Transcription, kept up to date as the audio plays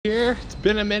here. It's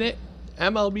been a minute.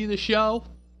 MLB The Show.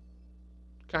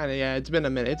 Kinda, yeah, it's been a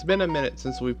minute. It's been a minute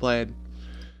since we played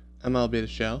MLB The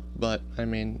Show. But, I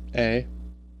mean,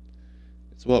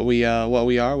 it's what we are, what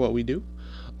we do.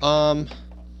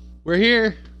 We're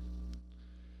here.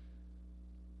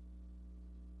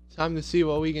 Time to see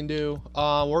what we can do.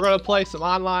 We're gonna play some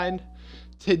online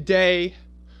today.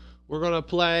 We're gonna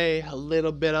play a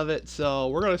little bit of it. So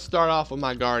we're gonna start off with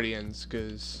my Guardians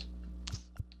because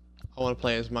I want to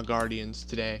play as my Guardians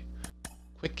today.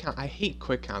 Quick count. I hate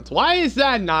quick counts. Why is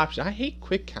that an option? I hate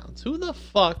quick counts. Who the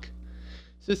fuck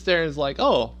sits there and is like,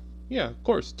 oh yeah, of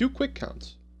course, do quick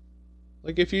counts.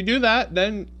 Like if you do that,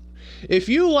 then if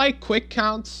you like quick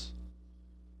counts,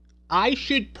 I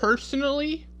should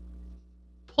personally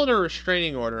put a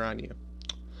restraining order on you.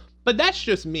 But that's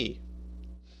just me.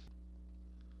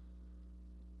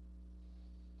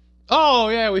 Oh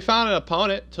yeah, we found an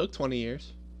opponent. Took 20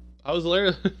 years. I was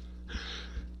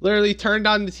literally turned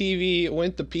on the TV,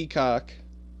 went to Peacock.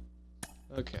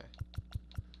 Okay.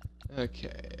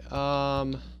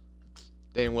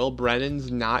 Dang, Will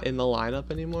Brennan's not in the lineup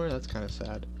anymore? That's kind of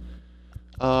sad.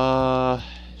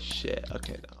 Shit.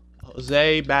 Okay, no.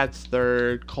 Jose bats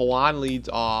third. Kwan leads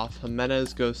off.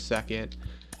 Jimenez goes second.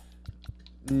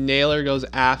 Naylor goes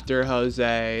after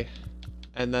Jose.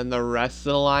 And then the rest of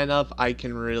the lineup, I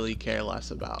can really care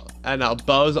less about. I know,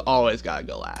 Bo's always got to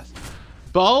go last.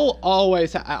 Bo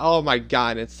always... oh my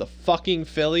god, it's the fucking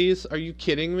Phillies. Are you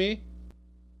kidding me?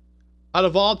 Out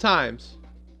of all times.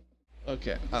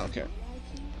 Okay, I don't care.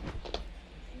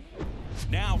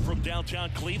 Now from downtown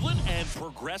Cleveland and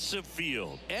Progressive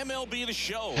Field, MLB The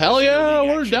Show. Hell yeah,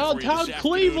 we're downtown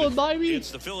Cleveland, baby.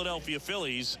 It's the Philadelphia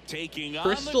Phillies taking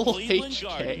Crystal on the Cleveland HK.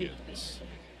 Guardians.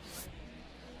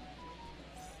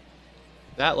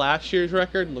 That last year's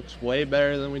record looks way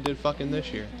better than we did fucking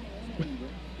this year.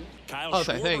 Kyle Oh,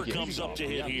 thank Schwarber you. comes up to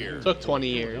hit here. Took 20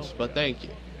 years, but thank you.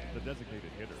 The designated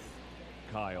hitter,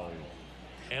 Kyle.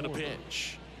 And a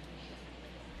pitch.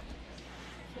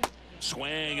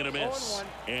 Swing and a miss.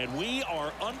 And we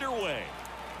are underway.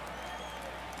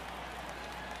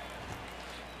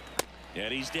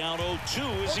 And he's down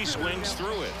 0-2 as he swings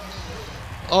through it.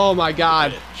 Oh my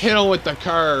god. Hit him with the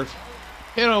curve.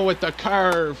 Hit him with the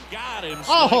curve. Got him.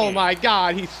 Oh swinging. my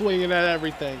god, he's swinging at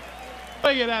everything.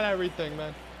 Swinging at everything,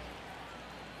 man.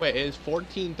 Wait, is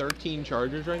 14-13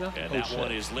 Chargers right now? And Oh, that shit.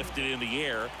 one is lifted in the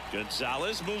air.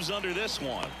 Gonzalez moves under this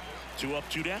one. 2 up,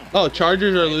 2 down. Oh,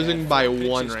 Chargers are losing by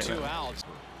 1 right now.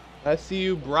 I see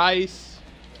you, Bryce.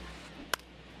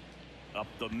 Up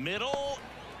the middle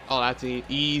Oh, that's an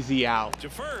easy out. to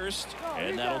first,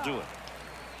 and that'll do it.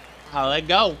 I'll let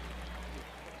go.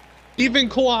 Even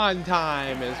Kwan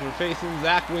time as we're facing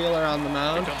Zach Wheeler on the Here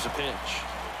mound. comes a pitch.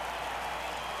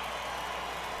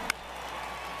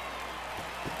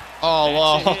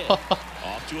 Oh, That's a whoa. hit.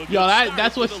 Off to a good Yo, start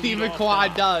that's what with a Steven leadoff Kwan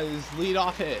double. does. Lead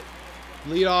off hit.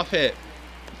 Lead off hit.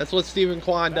 That's what Steven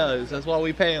Kwan does. That's what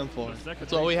we pay him for.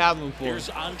 That's what we have him for. Here's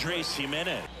Andres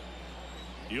Jimenez.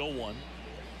 0-1.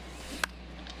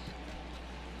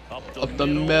 Up the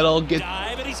middle, get-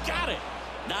 dive, and he's got it.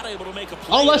 Not able to make a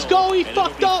play. Oh, let's though, go. He and it'll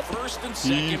fucked be up. First and He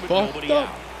second with fucked nobody up.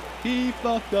 out. He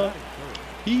fucked up.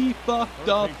 He fucked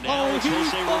up. Now Oh, it's he Jose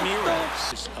fucked up.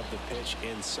 Ramirez. Of the pitch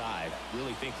inside.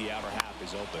 Really think the outer half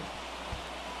is open.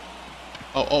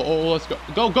 Oh, let's go.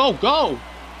 Go.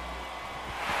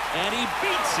 And he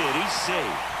beats it. He's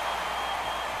safe.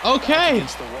 Okay.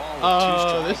 Against the wall with 2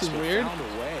 strikes, this is but weird. found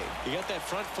a way. He got that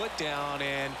front foot down,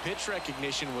 and pitch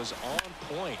recognition was on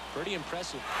point. Pretty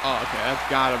impressive. Oh, okay. That's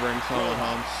gotta bring someone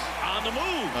home. On the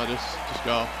move. Oh, just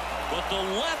go. But the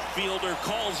left fielder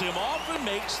calls him off and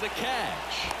makes the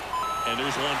catch. And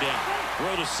there's one down.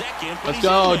 Throw to second. but Let's he's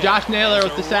go. in there Josh Naylor as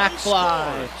with the a sack run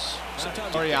fly. scores.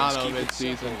 Sometimes Oriano you can keep it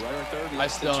mid-season. simple. Runner third, I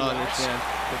less still than don't 2 outs. understand.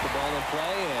 Put the ball in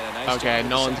play, and a nice Okay, job with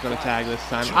no the one's sack gonna fly. tag this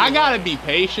time. I gotta be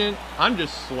patient. I'm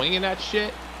just swinging that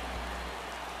shit.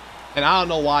 And I don't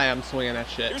know why I'm swinging that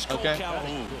shit, Here's Cole okay?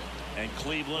 Calhoun. And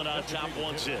Cleveland on top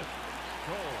 1-0.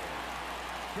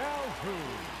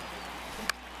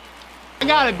 I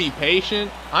gotta be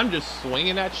patient. I'm just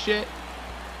swinging that shit.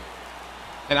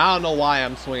 And I don't know why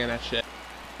I'm swinging that shit.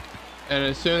 And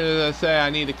as soon as I say I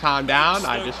need to calm down,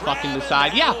 I just fucking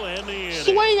decide, yeah,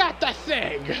 swing at the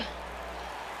thing.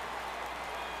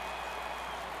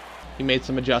 He made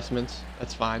some adjustments.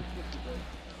 That's fine.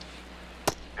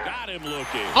 Got him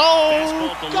looking. Oh, Fastball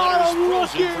at the got letters him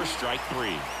frozen looking. for strike 3.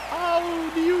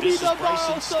 Oh, do you This need is to borrow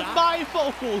Bryson some Stott.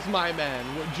 bifocals, my man?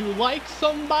 Would you like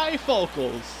some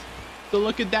bifocals to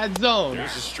look at that zone?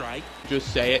 There's a strike.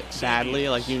 Just say it sadly,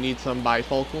 like you need some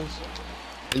bifocals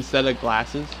instead of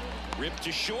glasses. Ripped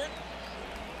to short.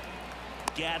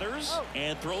 gathers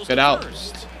and throws Get to out.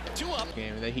 first. 2 up.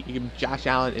 Game. Josh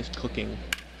Allen is cooking.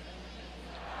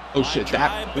 Oh shit,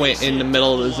 that went in the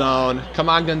middle of the zone. Come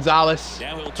on, Gonzalez.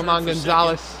 Come on,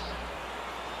 Gonzalez.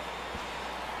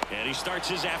 And he starts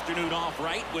his afternoon off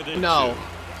right with it. No.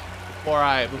 Before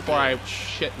I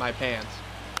shit my pants.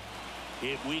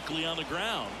 Hit weakly on the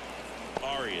ground.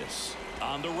 Arias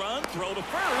on the run, throw to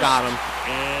first. Got him.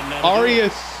 And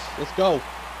Arias, let's go.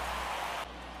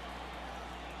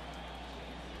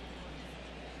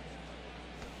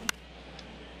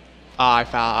 Oh,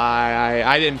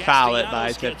 I didn't foul it,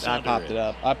 but I popped it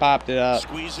up. I popped it up.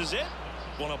 Squeezes it.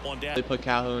 1 up, 1 down. They put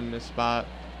Calhoun in this spot.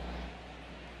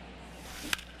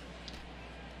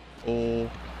 Oh,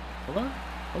 come on,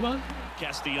 come on.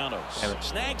 Castellanos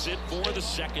snags it for the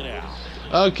 2nd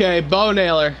out. Okay, Bo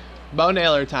Naylor. Bo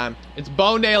Naylor time. It's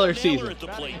Bo Naylor season.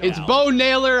 It's Bo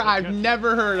Naylor. I've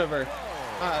never heard of her.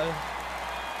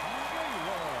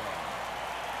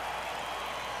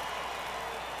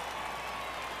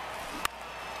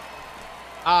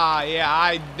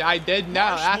 Yeah, I did know.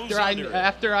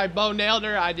 After I Bo nailed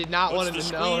her, I did not want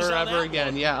to know her ever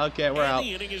again. Yeah, okay, we're out.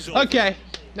 Okay,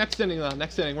 next inning though.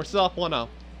 Next inning. We're still up 1-0.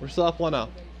 We're still up 1-0.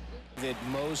 That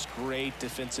most great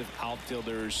defensive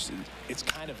outfielders, it's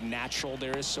kind of natural.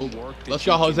 There is some work that Let's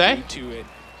go, Jose. to it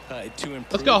to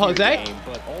improve Let's go, Jose. your game,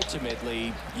 but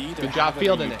ultimately, you either Good job have it or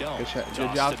fielding you it. don't.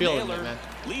 Good job fielding it, man.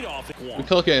 Lead off at 1. We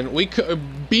cooking.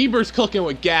 Bieber's cooking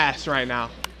with gas right now.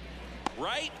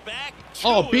 Right back to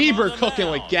Oh, him Bieber on the cooking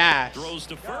mound. with gas. Throws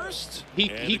to first.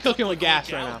 He cooking with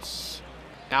gas right now.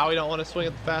 Now we don't want to swing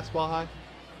at the fastball high.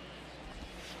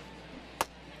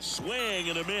 Swing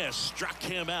and a miss. Struck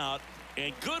him out.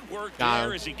 And good work Got there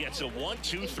him. as he gets a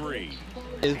 1-2-3.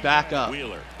 Is back up.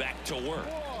 Wheeler back to work.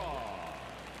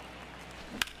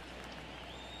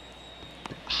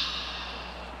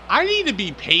 I need to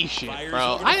be patient,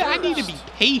 bro. I need to be One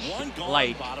patient. gone,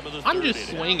 Like, bottom of the I'm third just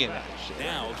inning. swinging that shit.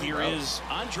 Now here bro. is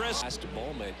Andres. Last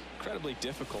moment, incredibly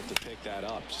difficult to pick that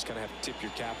up. Just gonna have to tip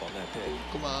your cap on that pick.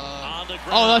 Come on. On the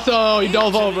Oh, ground. he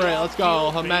dove Into over the it. Let's go.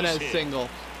 outfield, Jimenez base hit. single.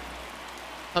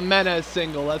 Jimenez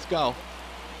single. Let's go.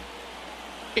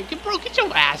 Hey, bro, get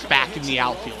your ass back in the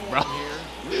outfield, bro.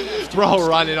 Bro,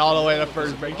 running all the way to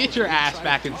first base. Get your ass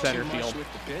back in center field. With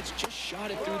the pitch, just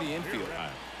shot it through the infield.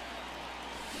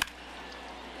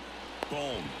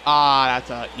 Boom. That's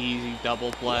a easy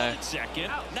double play. 1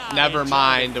 second. Never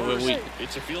mind.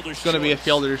 It's a fielder's It's going to be a choice.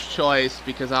 fielder's choice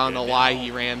because I don't know And why now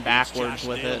he ran it's backwards Josh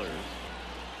with it. Naylor.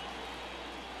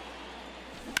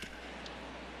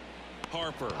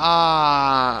 Harper.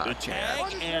 The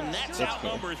tag, and that's out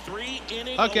cool. number 3,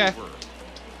 inning Okay. over.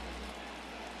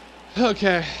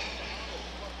 Okay.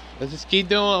 Let's just keep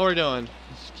doing what we're doing.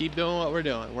 Just keep doing what we're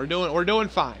doing. We're doing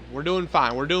fine. We're doing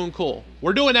fine. We're doing cool.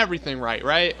 We're doing everything right,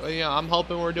 right? You know, I'm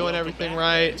hoping we're doing everything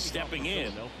right. Stepping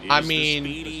in. I is the mean,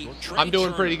 speedy Trey I'm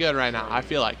doing pretty Turner. good right now. I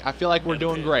feel like we're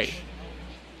doing great.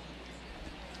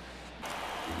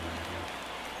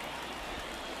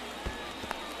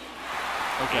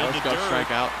 Okay, In let's the go dirt.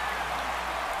 strike out.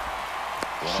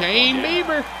 Shane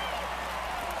Bieber.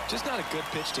 Just not a good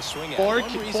pitch to swing at. Four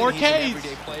One reason Ks. he's an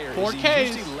everyday player Four is he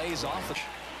Ks. usually lays off the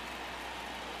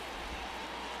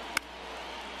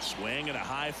Swing and a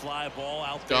high fly ball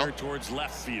out Go. there towards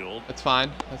left field. That's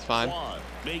fine. That's fine. Juan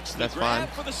makes the That's grab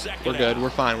fine. for the second We're good. out. We're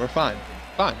fine. We're fine.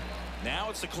 Fine. Now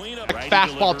it's the cleanup. Righty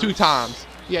Fastball delivers. 2 times.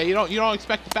 Yeah, you don't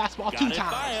expect the fastball Got 2 it by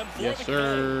times. him for Yes, the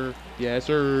sir. Yes,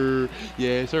 sir.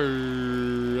 Yes,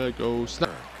 sir. I go snap.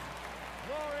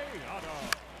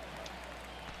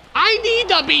 I need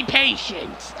to be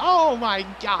patient. Oh my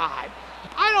God.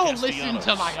 I don't listen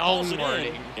to my Castellanos own calls it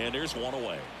wording. in, and there's one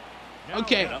away.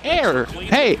 Okay, error.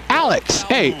 Hey, Alex.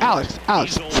 Hey, Alex.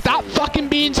 Stop fucking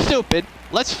being stupid.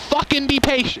 Let's fucking be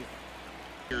patient.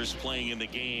 Players playing in the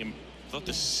game. Thought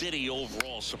the city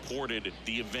overall supported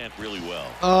the event really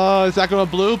well. Is that gonna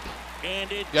bloop?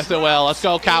 And it Yes, it will. Let's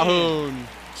go, drops Calhoun. in.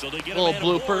 So they get A little man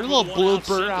aboard blooper. A with little a one-out blooper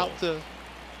single. out to.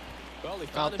 Well, he Out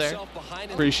found there. himself behind in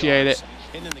the Appreciate jumps,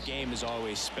 it. And then the game is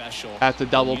always special. At the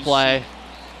double You play.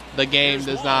 The game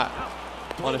There's does not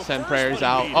Throw want to the send first prayers one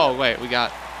out. deep. Oh, wait, we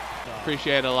got.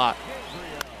 Appreciate it a lot.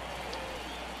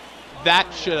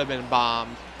 That should have been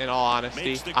bombed, in all honesty.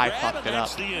 Makes the I grab, fucked and it up.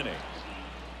 that's the inning.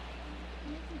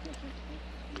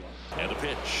 And the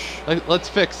pitch. Let's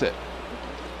fix it.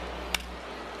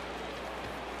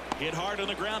 Hit hard on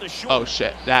the ground is short. Oh,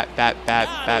 shit. That's. Not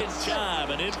in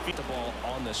time, and Get the ball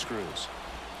on the screws.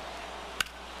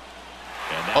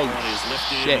 And that Oh, one is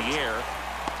lifted shit. in the air.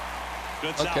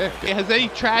 Good Okay. salvage. Has any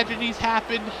tragedies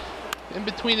happened in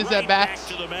between his Right back at-bats?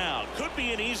 to the mound. Could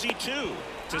be an easy 2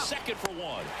 to second for 1.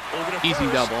 on. Over to Easy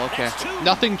first. double. Okay. That's two.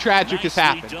 Nothing tragic has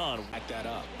Nicely happened. done. Back that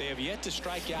up. They have yet to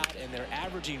strike out, and they're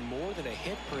averaging more than a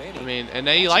hit per inning. I mean, and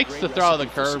then he That's a likes great to throw the recipe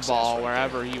for success curveball right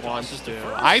wherever there. he wants Tosses to to.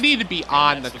 first. I need to be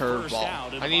on the that's the first curveball.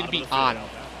 out in I the need to bottom be of the on.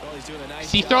 fifth. Well, he's doing a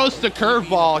nice He job throws of the keeping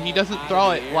curveball. the He ball doesn't out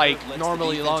throw of it the air, like lets the normally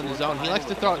defense low in the work zone. He behind likes him to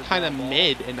with throw the it kind of curveball.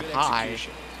 mid and Good high.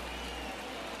 execution.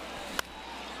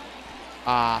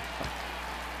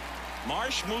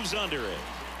 Marsh moves under it.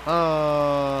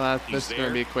 Oh, He's this is going to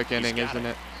there. be a quick He's inning, got isn't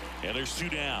it? And there's 2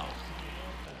 down.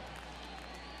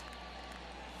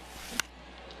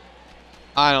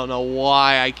 I don't know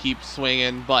why I keep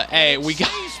swinging, but hey, we got.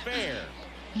 Stays fair.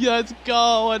 Let's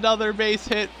go. Another base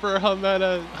hit for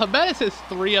Jimenez. Jimenez has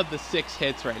 3 of the 6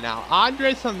 hits right now.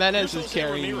 Andres Jimenez Here's is Jose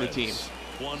carrying Ramirez. the team.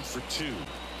 1 for 2.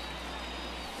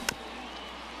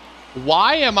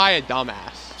 Why am I a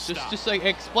dumbass? Stop. Just like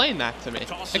explain that to me.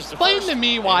 Tosses to Explain first, to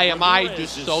me why and am I Ramirez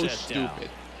just is so set down. stupid?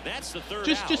 That's the third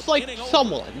Just out. like Inning over.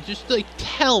 someone, just like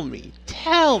tell me.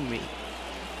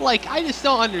 Like I just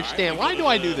don't understand. Why do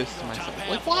I do this to myself?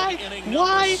 Like why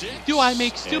do I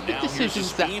make stupid now here's the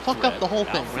decisions that speed fuck up threat. the whole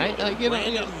thing, right? Outfielder Like you know,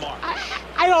 Brandon Marsh.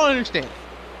 I don't understand.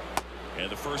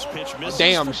 And the first pitch misses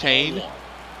Damn, for Shane. ball 1.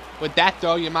 With that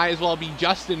though, you might as well be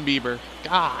Justin Bieber.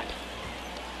 God.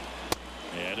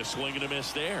 And a swing and a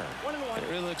miss there. It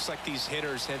really looks like these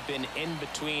hitters have been in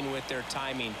between with their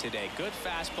timing today. Good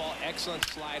fastball, excellent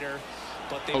slider,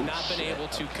 but they've not been able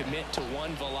to commit to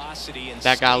one velocity. And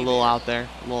That got a stay little there. out there.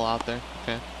 A little out there.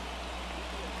 Okay.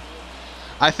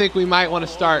 I think we might want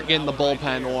to start getting the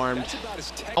bullpen warmed. That's about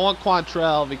as I want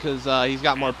Quantrell because he's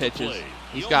got more pitches.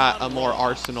 He's got a more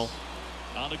arsenal.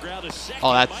 On the ground is second.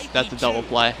 Oh, Might that's be a double 2.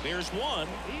 play. There's 1.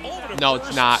 Over to No, it's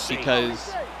first, not safe.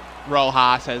 because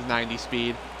Rojas has 90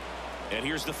 speed. And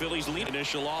here's the Phillies' lead.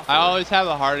 Initial offer I always have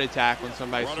a heart attack when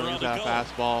somebody Runner swings on the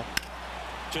that go. fastball.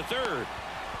 to third.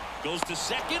 Goes to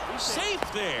second. Safe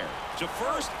there. To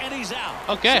first, and he's out.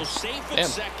 Okay. So safe at Damn.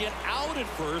 second, out at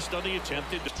first on the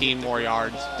attempted. 15 more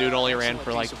yards. Dude only ran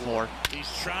for like 4. He's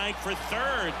trying for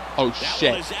third. Oh That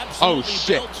shit. one is Oh absolutely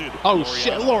shit. belted. Oh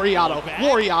shit. Loriano. Back,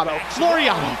 Loriano. backs it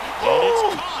Loriano. up, and Oh.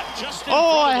 it's caught just in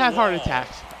Oh, front I of had the heart wall.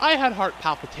 attacks. I had heart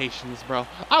palpitations, bro.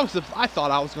 I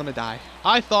thought I was gonna die.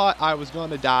 I thought I was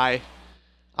gonna die.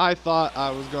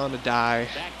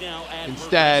 Back now at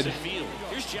Instead, Progressive Field.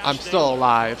 Here's Josh I'm still Naylor.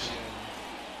 alive.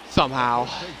 Somehow.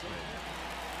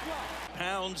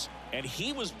 Pounds, and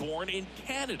he was born in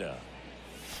Canada.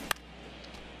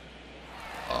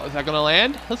 Oh, is that gonna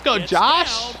land? Let's go, Gets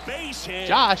Josh. down, base hit.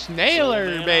 Josh So Naylor,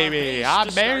 man on baby. base I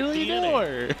to start barely the knew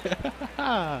inning.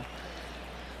 her.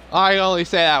 I only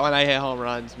say that when I hit home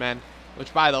runs, man.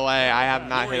 Which, by the way, I have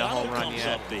not hit a home run Comes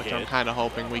yet, up the which hit. I'm kind of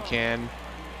hoping we can.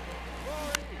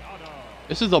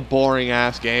 This is a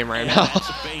boring-ass game right And now. that's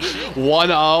a base hit.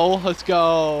 1-0. Let's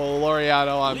go.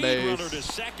 Loriano on Lead runner to base.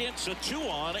 second, so 2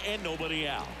 on and nobody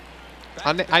out.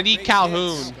 I need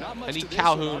Calhoun. I need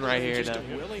Calhoun right here to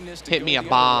hit me a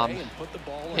bomb.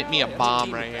 Hit me a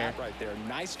bomb right here. Right there.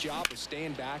 Nice job of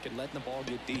staying back and letting the ball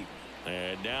get deep.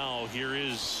 And now here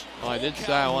is. Oh, I did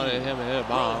say I wanted him to hit a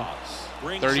bomb. Rojas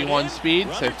brings 31 it in. speed,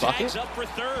 Runner say fuck tags it. up for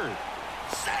third.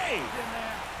 Save.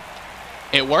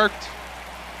 It worked.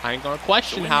 I ain't gonna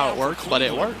question how it works, but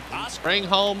it worked. Bring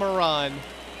home a run.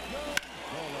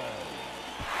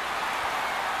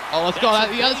 Oh, let's go.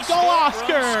 Let's go,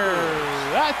 Oscar.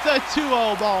 That's a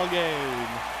 2-0 ball game.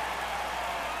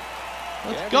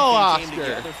 Let's go, Everything came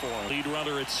Oscar. together for him. Lead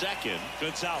runner at second.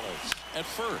 Gonzalez at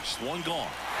first. 1 gone.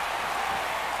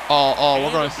 Oh, we're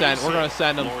And gonna a send. base We're gonna hit.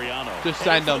 send him. Loriano Just headed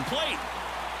send for him. the plate.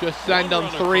 Just send One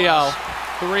them run 3-0.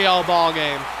 across. 3-0 ball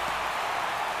game.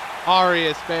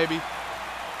 Arias, baby.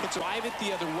 It's drive it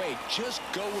the other way. Just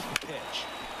go with the pitch.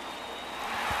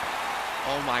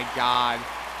 Oh my God.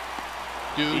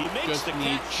 Dude He makes just the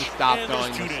needs catch, to stop and there's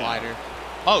throwing 2 the down. slider.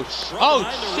 Run Oh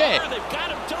behind the shit. runner. They've got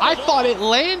him doubled I thought up. it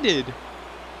landed.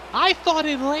 I thought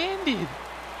it landed.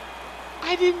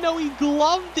 I didn't know he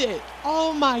gloved it.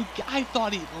 Oh my God. I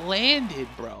thought it landed,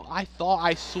 bro.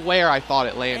 I swear I thought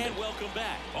it landed. And welcome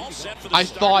back. All set for the I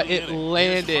start thought of the it inning. Here's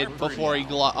landed Harper before he now.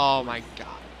 gloved. Oh my God.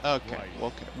 Okay.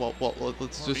 Well,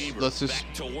 let's Bieber just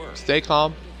back to work. stay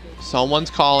calm. Someone's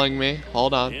calling me.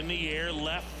 Hold on. In the air,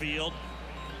 left field.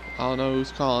 I don't know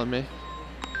who's calling me.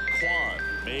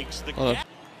 Quan makes the Hold on. catch.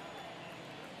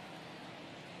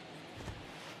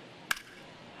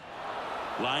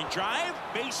 Line drive,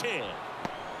 base hit.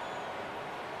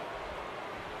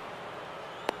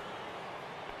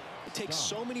 It takes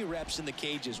so many reps in the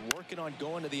cages working on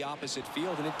going to the opposite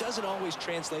field, and it doesn't always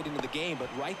translate into the game, but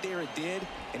right there it did,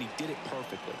 and he did it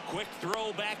perfectly. Quick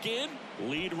throw back in.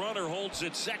 Lead runner holds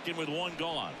it second with 1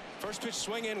 gone. First pitch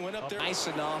swing in, went up there nice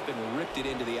enough and ripped it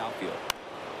into the outfield.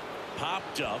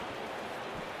 Popped up.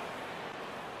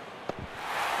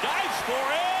 Dives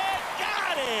for it.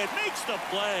 Got it. Makes the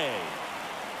play.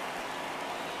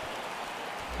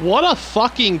 What a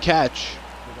fucking catch.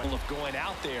 Of going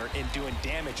out there and doing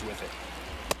damage with it.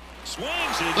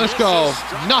 Swings and Let's go. misses.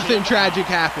 Struck Nothing him tragic out.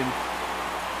 happened.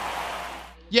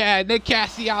 Yeah, Nick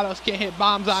Castellanos can't hit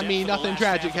bombs on Set me. for the Nothing last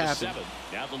tragic half of the happened. seventh.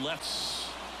 Now the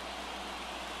lefts.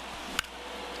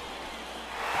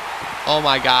 Oh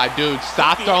my god, dude.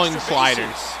 Stop The throwing extra sliders.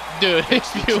 bases. Dude,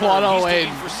 Next if you return, want to he's win,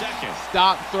 digging for second.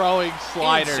 stop throwing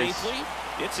In sliders. safely.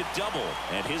 It's a double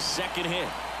and his second hit.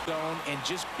 Zone and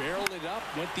just barreled it up.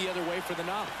 Went the other way for the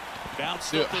knock.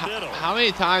 Bounced Dude, up the middle. how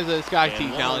many times does this guy And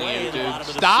keep one telling away you, in the dude? bottom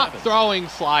of the Stop seventh. throwing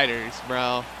sliders,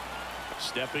 bro.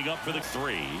 Stepping up for the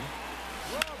three.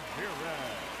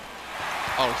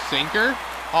 Oh, sinker?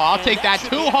 Oh, I'll And take that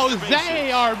should too. be extra Jose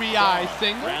bases. RBI Ball.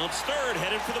 single. Rounds third,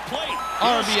 headed for the plate.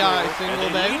 RBI He'll score, single, and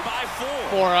they baby. lead by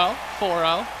 4-0.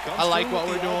 4-0. Comes I like through what with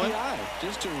we're the doing. RBI.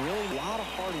 Just a really lot of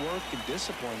hard work and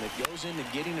discipline that goes into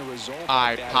getting a result.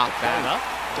 I like that pop at the that plate. up.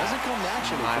 Doesn't come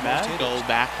naturally. My for most bad. Go hitters.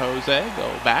 back, Jose.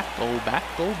 Go back. Go back.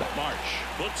 Go back. March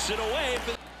puts it away.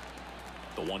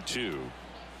 The 1-2.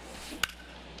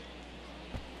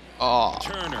 Oh,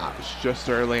 Turner. I was just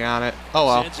early on it. Oh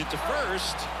well. Sends it to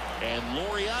first, and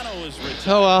Laureano is retired.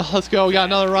 Oh well. Let's go. We got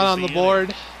another run That on is the the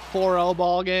board. 4-0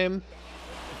 ball game.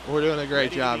 We're doing a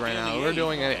great Ready to job right begin now. the We're eighth,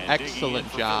 doing an and digging in excellent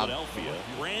for job. Philadelphia,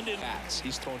 Brandon. Bats.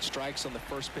 He's throwing strikes on the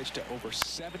first pitch to over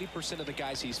 70% of the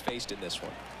guys he's faced in this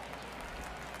one.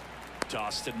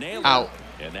 Toss to Naylor. Out.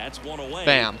 And that's one away.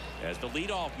 Bam. As the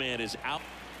leadoff man is out.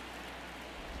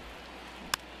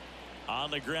 On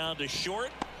the ground to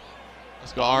short.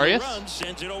 Let's go, Arias. Run,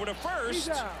 sends it over to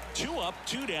first. 2 up,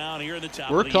 2 down here in the top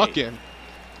We're of the eighth. cooking.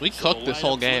 We So cooked the this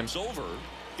whole lineup game. flips over.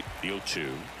 The 0-2.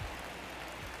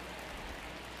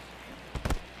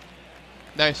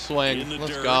 Nice In swing. the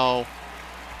Let's dirt. go.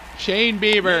 Shane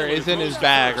Bieber Naylor is in goes his to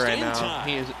bag first right in now. time.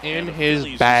 He is in And the his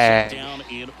Phillies are set bag. down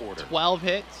in order. 12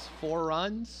 hits, 4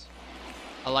 runs.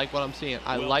 I like what I'm seeing.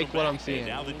 I Welcome like what back. I'm seeing. And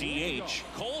now the DH,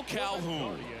 Cole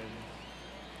Calhoun.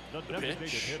 The The designated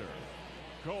pitch. hitter,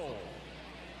 Cole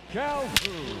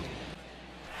Calhoun.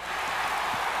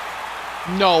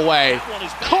 No way. That one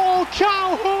is back. Cole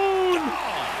Calhoun!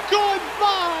 Gone.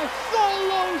 Goodbye!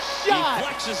 Solo He shot!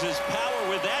 flexes his power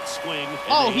with that swing. and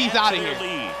Oh, they he's add outta to their here.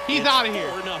 lead. He's It's outta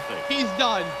here. 4-0. He's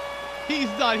done. He's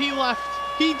done. He left.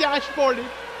 He dashboarded.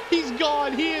 He's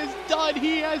gone. He is done.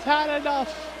 He has had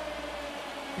enough.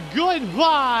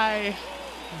 Goodbye.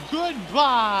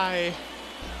 Goodbye.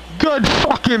 Good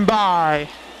fucking bye.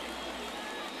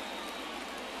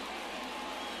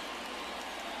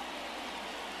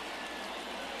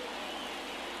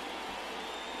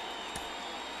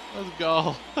 Let's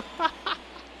go.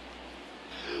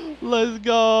 Let's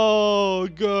go.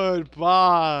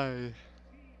 Goodbye.